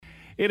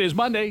It is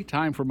Monday,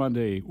 time for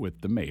Monday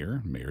with the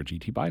Mayor, Mayor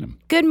GT Bynum.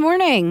 Good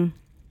morning.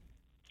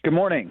 Good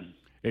morning.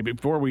 Hey,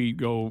 before we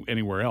go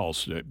anywhere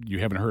else, you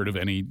haven't heard of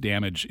any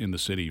damage in the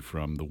city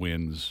from the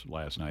winds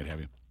last night,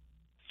 have you?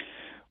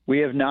 We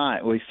have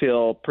not. We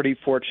feel pretty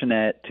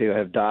fortunate to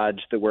have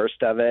dodged the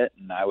worst of it.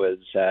 And I was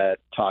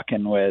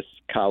talking with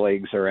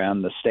colleagues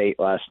around the state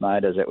last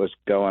night as it was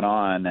going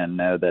on, and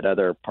know that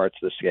other parts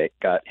of the state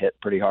got hit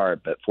pretty hard.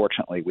 But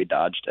fortunately, we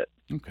dodged it.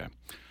 Okay.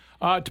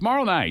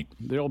 Tomorrow night,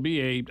 there'll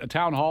be a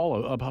town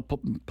hall, a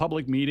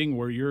public meeting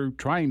where you're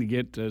trying to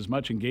get as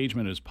much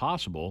engagement as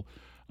possible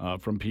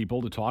from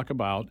people to talk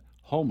about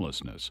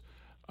homelessness.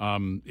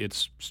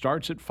 It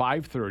starts at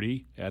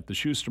 5:30 at the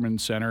Schusterman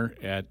Center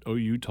at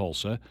OU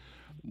Tulsa.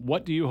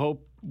 What do you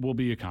hope will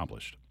be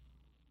accomplished?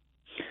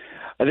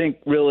 I think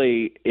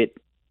really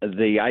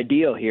the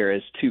ideal here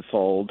is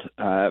twofold.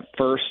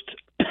 First,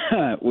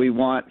 we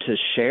want to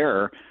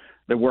share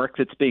the work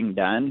that's being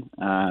done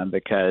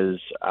because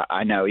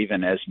I know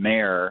even as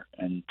mayor,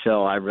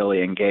 until I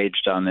really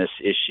engaged on this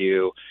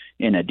issue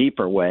in a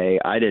deeper way,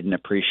 I didn't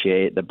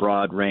appreciate the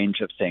broad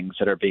range of things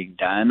that are being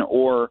done,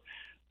 or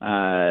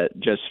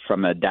just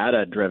from a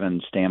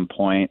data-driven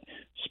standpoint,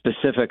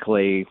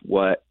 specifically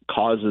what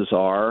causes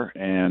are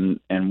and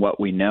what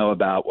we know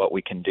about what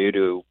we can do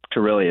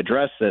to really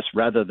address this,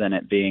 rather than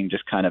it being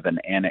just kind of an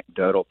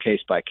anecdotal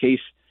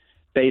case-by-case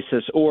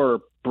basis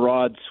or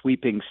broad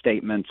sweeping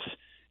statements,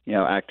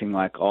 acting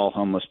like all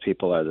homeless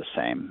people are the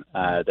same.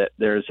 That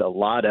there's a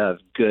lot of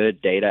good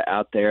data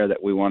out there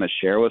that we want to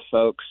share with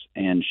folks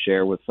and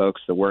share with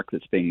folks the work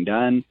that's being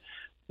done.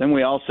 Then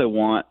we also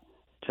want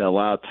to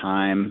allow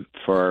time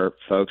for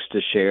folks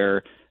to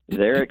share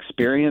their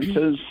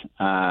experiences,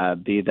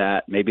 be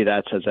that maybe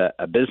that's as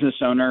a business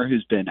owner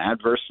who's been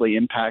adversely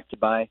impacted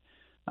by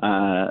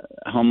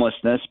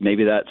homelessness.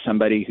 Maybe that's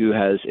somebody who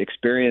has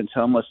experienced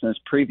homelessness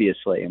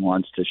previously and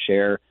wants to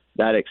share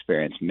that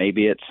experience.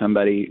 Maybe it's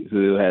somebody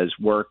who has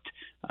worked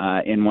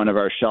in one of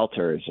our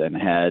shelters and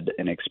had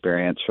an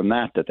experience from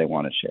that they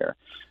want to share.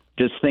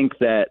 Just think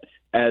that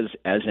as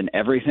in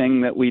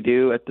everything that we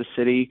do at the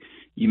city,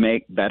 you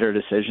make better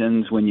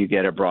decisions when you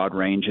get a broad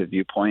range of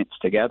viewpoints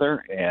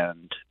together,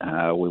 and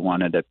we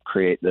wanted to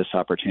create this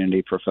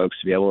opportunity for folks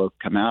to be able to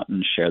come out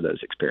and share those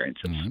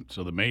experiences. Mm-hmm.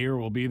 So the mayor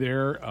will be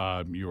there,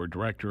 your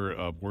director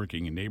of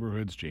working in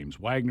neighborhoods, James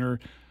Wagner.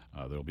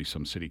 There'll be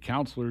some city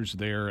councilors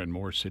there and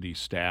more city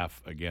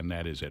staff. Again,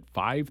 that is at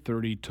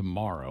 5:30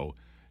 tomorrow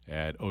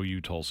at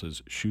OU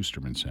Tulsa's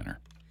Schusterman Center.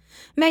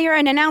 Mayor,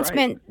 an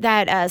announcement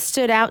that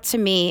stood out to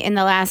me in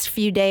the last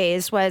few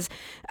days was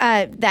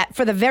that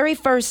for the very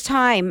first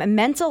time,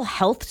 mental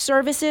health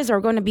services are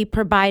going to be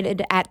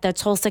provided at the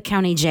Tulsa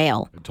County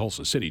Jail. The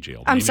Tulsa City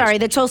Jail. I'm sorry,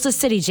 the Tulsa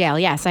City Jail.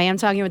 Yes, I am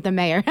talking with the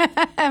mayor.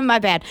 My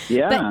bad.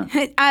 Yeah.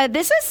 But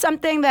this is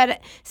something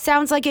that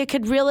sounds like it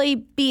could really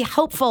be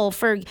helpful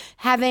for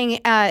having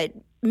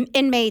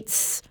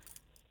inmates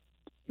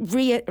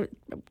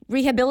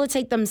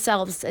rehabilitate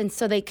themselves, and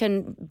so they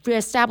can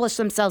reestablish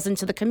themselves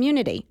into the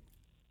community.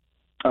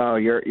 Oh,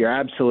 you're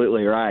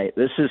absolutely right.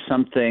 This is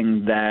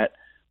something that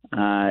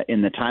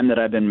in the time that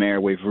I've been mayor,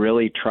 we've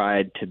really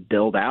tried to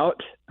build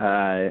out,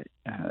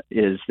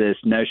 is this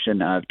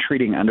notion of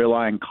treating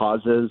underlying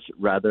causes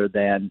rather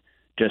than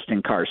just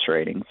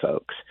incarcerating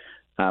folks.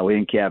 We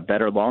think you have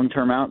better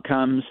long-term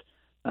outcomes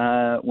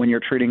when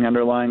you're treating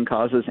underlying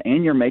causes,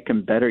 and you're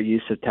making better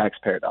use of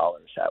taxpayer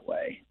dollars that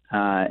way.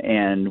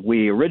 And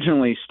we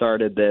originally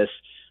started this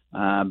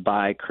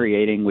by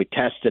we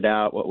tested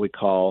out what we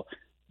call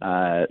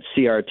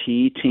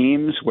CRT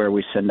teams, where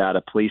we send out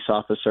a police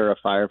officer, a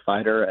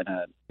firefighter, and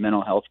a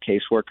mental health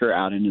caseworker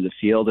out into the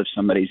field if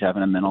somebody's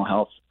having a mental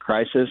health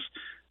crisis,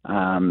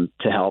 to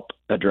help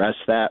address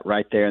that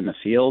right there in the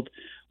field.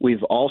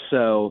 We've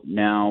also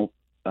now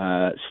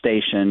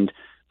stationed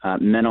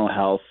mental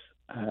health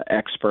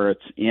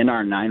experts in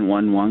our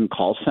 911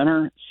 call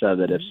center, so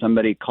that if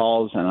somebody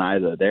calls and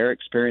either they're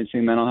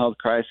experiencing mental health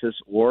crisis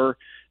or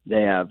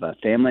they have a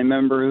family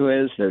member who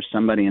is, there's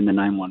somebody in the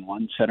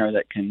 911 center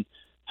that can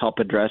help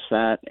address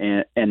that.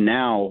 And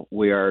now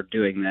we are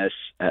doing this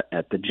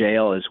at the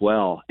jail as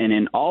well. And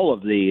in all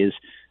of these,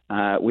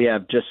 we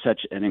have just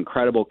such an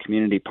incredible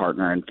community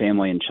partner in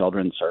Family and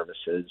Children's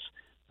Services.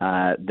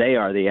 They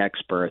are the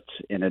experts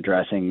in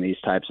addressing these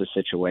types of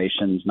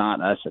situations,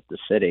 not us at the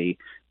city.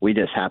 We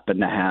just happen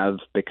to have,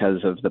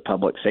 because of the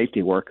public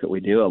safety work that we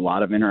do, a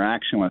lot of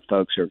interaction with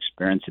folks who are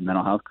experiencing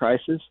mental health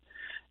crisis.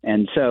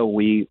 And so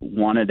we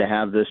wanted to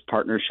have this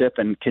partnership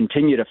and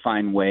continue to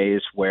find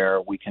ways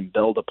where we can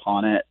build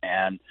upon it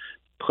and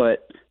put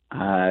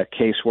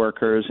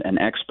caseworkers and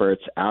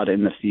experts out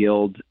in the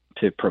field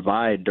to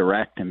provide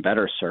direct and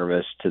better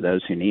service to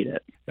those who need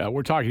it.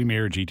 We're talking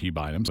Mayor GT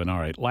Bynum. And all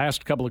right,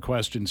 last couple of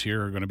questions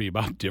here are going to be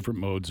about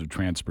different modes of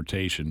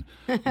transportation.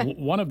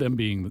 One of them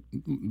being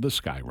the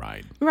Sky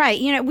Ride.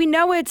 Right. We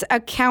know it's a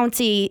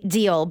county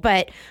deal,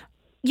 but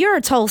you're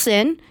a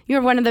Tulsan.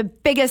 You're one of the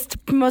biggest,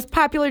 most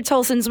popular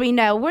Tulsans we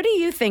know. What do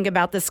you think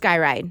about the Sky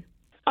Ride?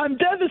 I'm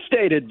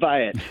devastated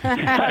by it.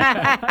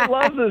 I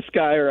love the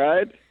Sky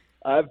Ride.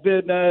 I've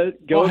been going.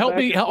 Well, help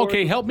me. back and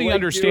Okay, forth help me with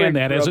understand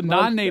Blake that as a for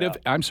month non-native.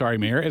 now. I'm sorry,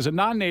 Mayor. As a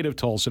non-native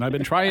Tulsan, I've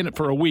been trying it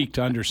for a week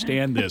to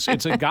understand this.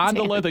 It's a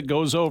gondola that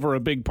goes over a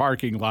big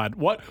parking lot.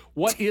 What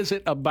is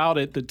it about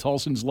it that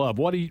Tulsans love?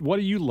 What do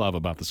you love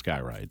about the Sky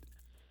Ride?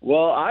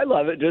 Well, I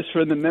love it just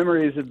from the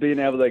memories of being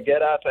able to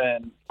get up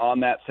and on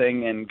that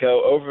thing and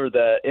go over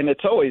and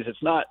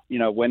it's not,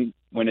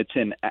 when it's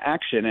in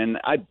action. And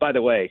by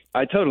the way,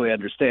 I totally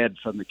understand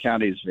from the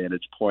county's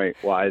vantage point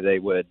why they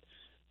would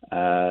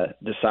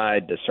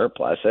decide to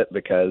surplus it,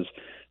 because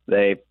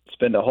they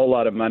spend a whole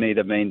lot of money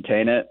to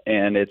maintain it,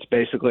 and it's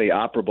basically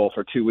operable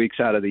for 2 weeks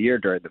out of the year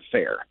during the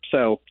fair.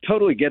 So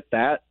totally get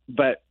that.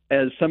 But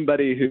as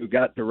somebody who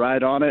got to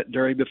ride on it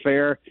during the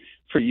fair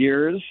for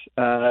years,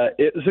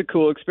 it was a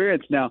cool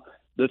experience. Now,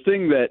 the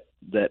thing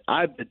that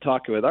I've been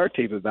talking with our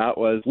team about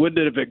was, wouldn't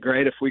it have been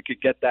great if we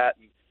could get that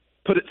and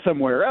put it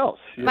somewhere else?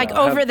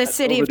 Over the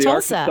city of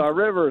Tulsa. Arkansas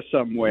River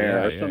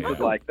somewhere or something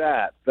like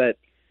that. But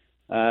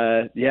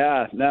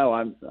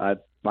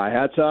my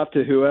hat's off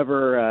to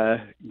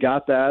whoever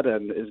got that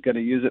and is going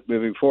to use it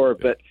moving forward.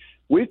 But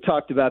we've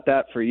talked about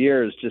that for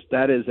years. Just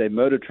that is a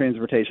mode of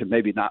transportation,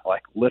 maybe not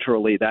like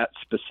literally that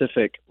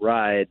specific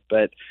ride,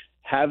 but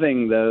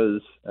having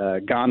those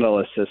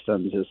gondola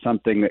systems is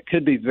something that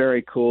could be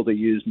very cool to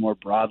use more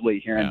broadly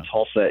here in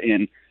Tulsa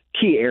in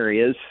key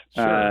areas.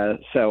 Sure.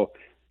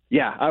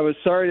 I was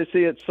sorry to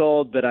see it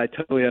sold, but I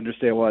totally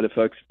understand why the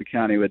folks at the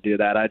county would do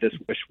that. I just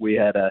wish we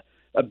had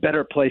a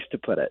better place to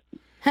put it.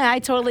 I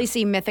totally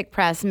see Mythic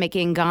Press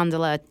making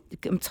gondola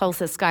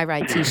Tulsa Sky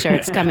Ride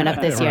T-shirts coming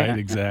up this year. Right,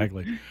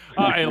 exactly.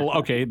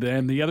 Okay,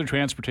 then the other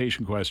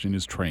transportation question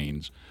is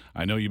trains.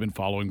 I know you've been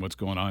following what's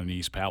going on in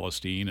East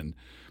Palestine, and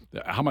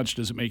how much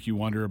does it make you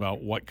wonder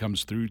about what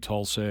comes through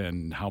Tulsa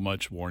and how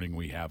much warning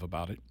we have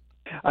about it?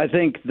 I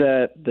think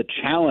that the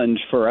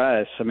challenge for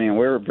us,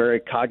 we're very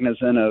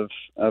cognizant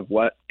of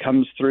what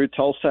comes through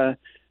Tulsa.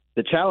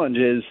 The challenge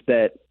is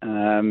that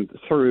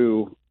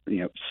through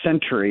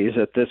centuries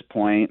at this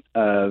point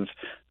of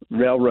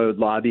railroad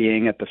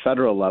lobbying at the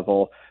federal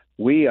level,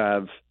 we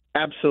have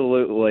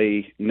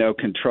absolutely no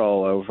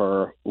control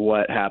over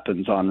what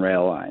happens on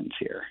rail lines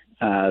here.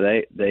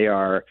 They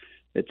are.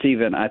 It's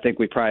even, I think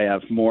we probably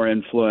have more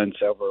influence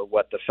over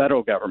what the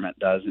federal government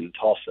does in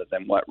Tulsa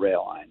than what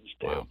rail lines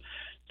do. Wow.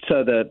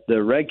 So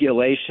the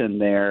regulation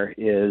there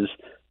is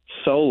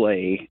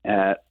solely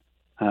at,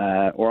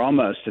 or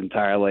almost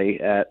entirely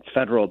at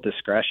federal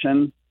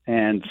discretion.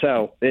 And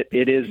so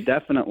it is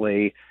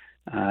definitely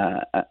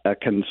a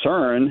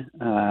concern,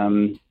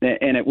 and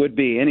it would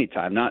be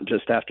anytime, not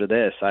just after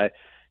this. I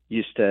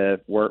used to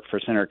work for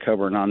Senator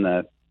Coburn on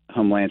the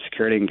Homeland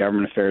Security and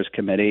Government Affairs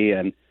Committee,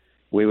 and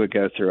we would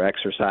go through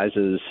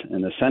exercises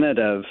in the Senate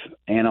of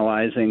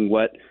analyzing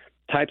what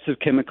types of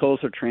chemicals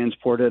are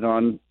transported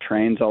on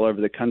trains all over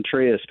the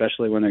country,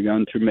 especially when they're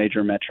going through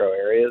major metro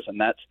areas,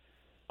 and that's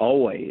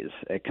always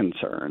a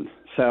concern.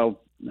 So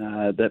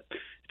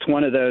it's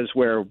one of those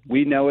where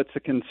we know it's a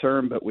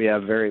concern, but we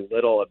have very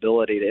little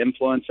ability to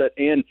influence it.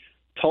 And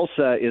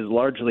Tulsa is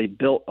largely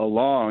built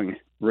along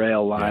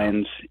rail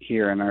lines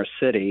here in our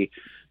city.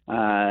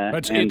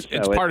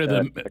 It's part of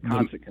the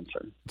constant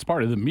concern. It's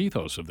part of the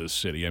mythos of this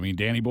city.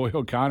 Danny Boy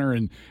O'Connor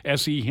and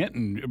S.E.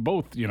 Hinton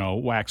both,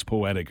 wax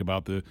poetic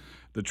about the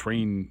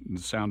train,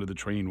 the sound of the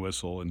train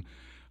whistle, and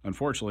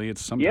unfortunately,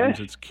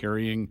 it's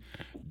carrying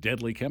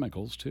deadly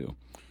chemicals too.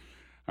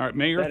 All right,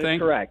 Mayor, that is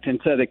correct. And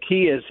so the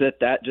key is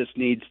that just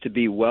needs to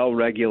be well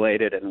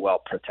regulated and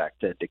well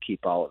protected to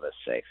keep all of us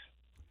safe.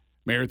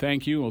 Mayor,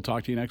 thank you. We'll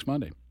talk to you next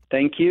Monday.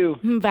 Thank you.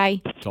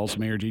 Bye. Tulsa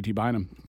Mayor GT Bynum.